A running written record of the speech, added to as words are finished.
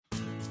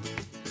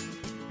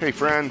Hey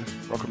friend,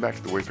 welcome back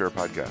to the Wayfarer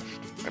Podcast.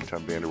 I'm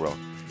Tom Vanderwell.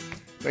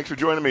 Thanks for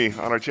joining me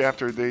on our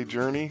chapter a day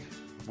journey.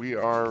 We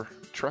are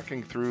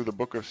trekking through the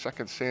book of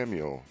 2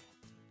 Samuel,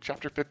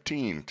 chapter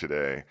 15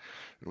 today.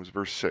 It was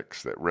verse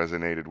 6 that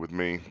resonated with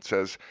me. It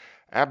says,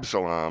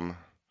 Absalom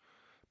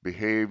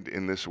behaved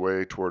in this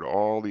way toward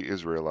all the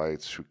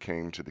Israelites who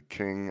came to the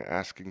king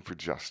asking for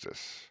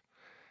justice.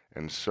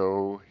 And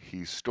so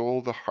he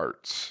stole the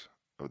hearts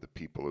of the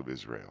people of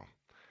Israel.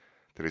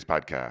 Today's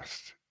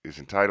podcast is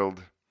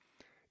entitled,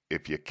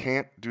 If You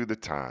Can't Do the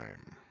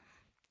Time.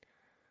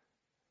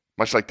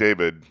 Much like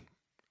David,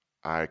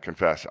 I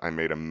confess I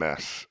made a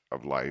mess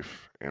of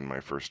life in my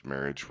first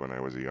marriage when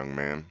I was a young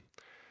man.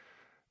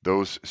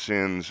 Those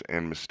sins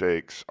and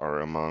mistakes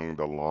are among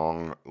the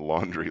long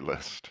laundry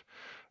list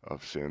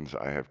of sins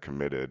I have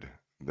committed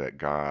that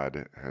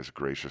God has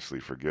graciously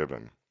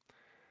forgiven.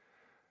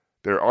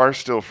 There are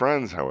still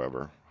friends,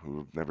 however, who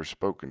have never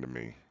spoken to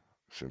me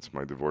since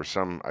my divorce.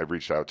 Some I've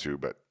reached out to,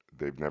 but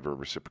they've never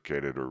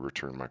reciprocated or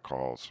returned my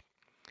calls.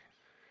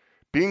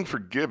 Being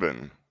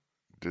forgiven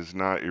does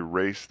not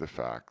erase the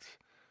fact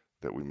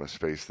that we must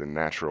face the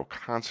natural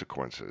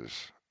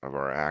consequences of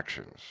our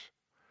actions.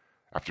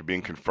 After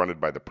being confronted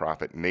by the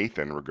prophet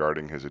Nathan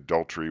regarding his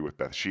adultery with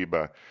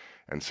Bathsheba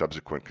and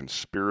subsequent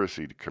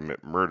conspiracy to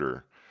commit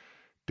murder,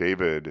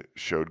 David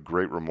showed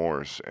great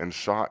remorse and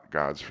sought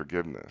God's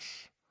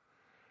forgiveness.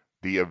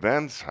 The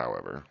events,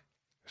 however,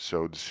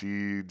 sowed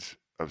seeds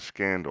of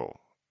scandal,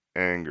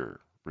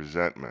 anger,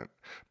 resentment,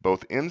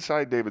 both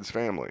inside David's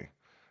family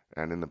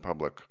and in the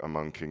public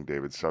among King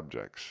David's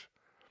subjects.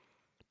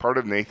 Part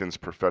of Nathan's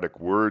prophetic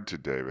word to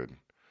David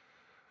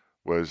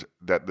was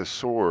that the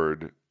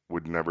sword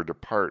would never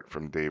depart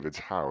from David's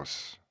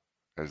house,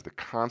 as the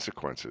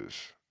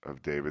consequences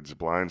of David's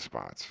blind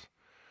spots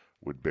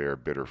would bear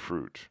bitter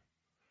fruit.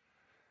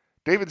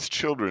 David's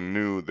children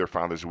knew their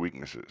father's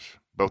weaknesses,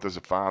 both as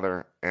a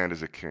father and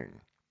as a king.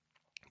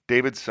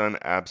 David's son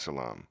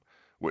Absalom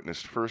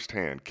witnessed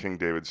firsthand King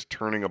David's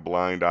turning a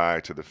blind eye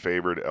to the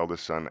favored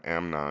eldest son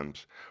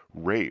Amnon's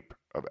rape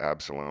of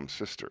Absalom's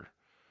sister,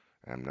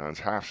 Amnon's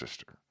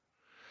half-sister.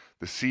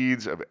 The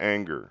seeds of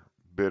anger,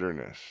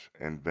 bitterness,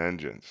 and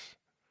vengeance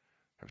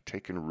have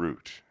taken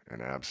root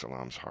in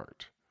Absalom's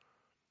heart.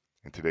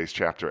 In today's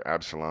chapter,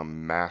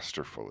 Absalom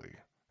masterfully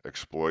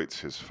exploits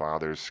his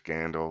father's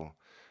scandal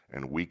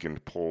and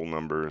weakened poll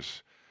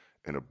numbers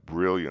in a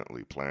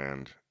brilliantly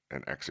planned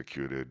and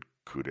executed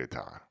coup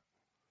d'etat.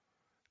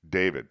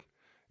 David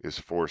is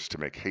forced to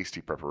make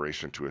hasty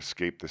preparation to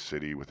escape the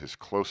city with his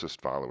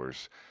closest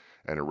followers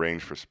and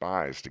arrange for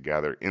spies to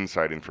gather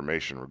inside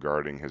information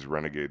regarding his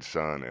renegade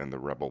son and the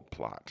rebel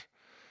plot.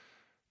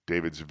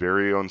 David's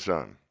very own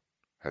son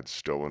had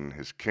stolen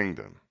his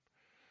kingdom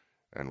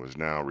and was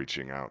now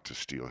reaching out to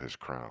steal his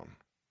crown.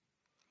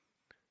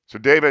 So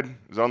David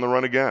is on the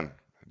run again,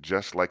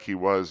 just like he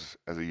was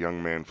as a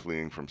young man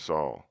fleeing from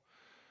Saul.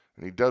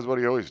 And he does what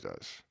he always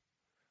does.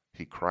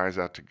 He cries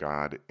out to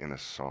God in a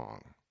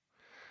song.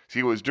 See,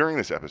 it was during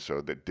this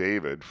episode that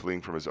David, fleeing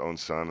from his own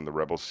son and the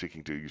rebels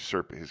seeking to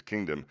usurp his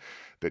kingdom,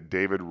 that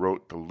David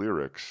wrote the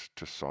lyrics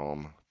to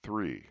Psalm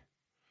 3.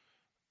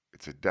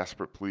 It's a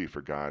desperate plea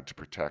for God to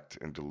protect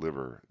and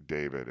deliver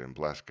David and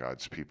bless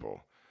God's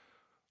people.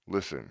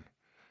 Listen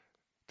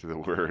to the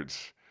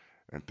words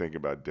and think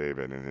about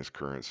David and his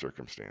current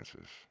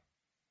circumstances.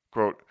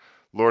 Quote,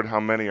 Lord, how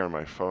many are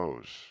my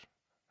foes?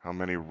 How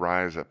many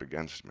rise up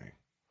against me?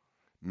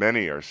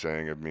 Many are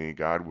saying of me,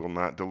 God will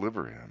not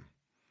deliver him.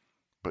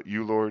 But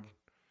you, Lord,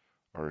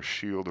 are a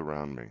shield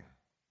around me,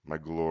 my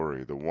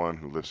glory, the one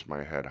who lifts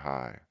my head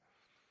high.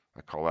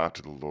 I call out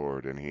to the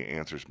Lord, and he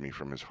answers me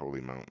from his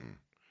holy mountain.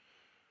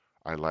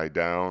 I lie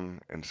down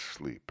and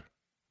sleep.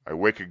 I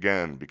wake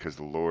again because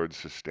the Lord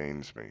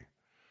sustains me.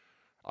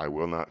 I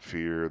will not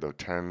fear, though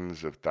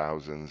tens of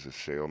thousands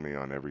assail me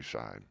on every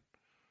side.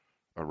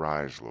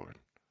 Arise, Lord.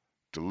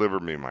 Deliver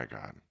me, my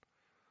God.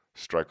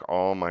 Strike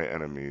all my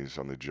enemies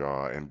on the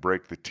jaw and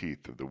break the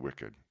teeth of the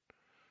wicked.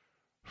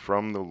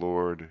 From the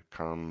Lord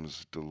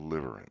comes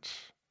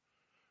deliverance,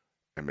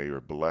 and may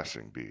your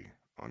blessing be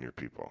on your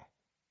people.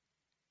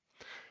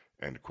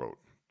 End quote.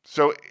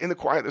 So in the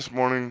quiet this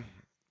morning,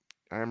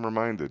 I am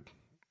reminded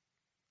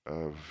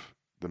of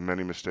the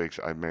many mistakes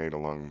I've made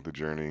along the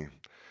journey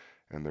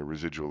and their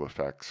residual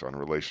effects on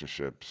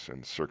relationships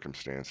and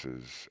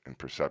circumstances and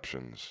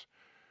perceptions.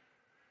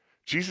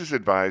 Jesus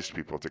advised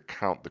people to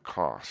count the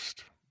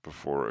cost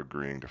before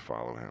agreeing to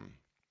follow him.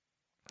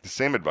 The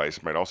same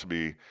advice might also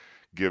be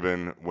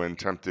given when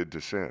tempted to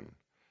sin.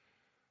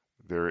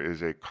 There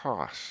is a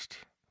cost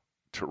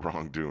to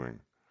wrongdoing,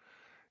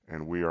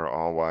 and we are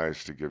all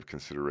wise to give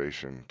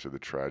consideration to the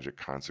tragic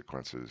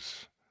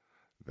consequences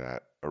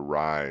that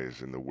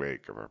arise in the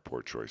wake of our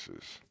poor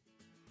choices.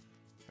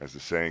 As the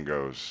saying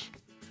goes,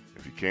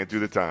 if you can't do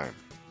the time,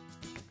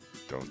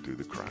 don't do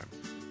the crime.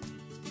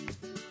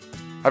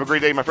 Have a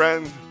great day, my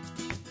friend.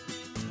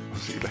 I'll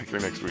see you back here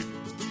next week.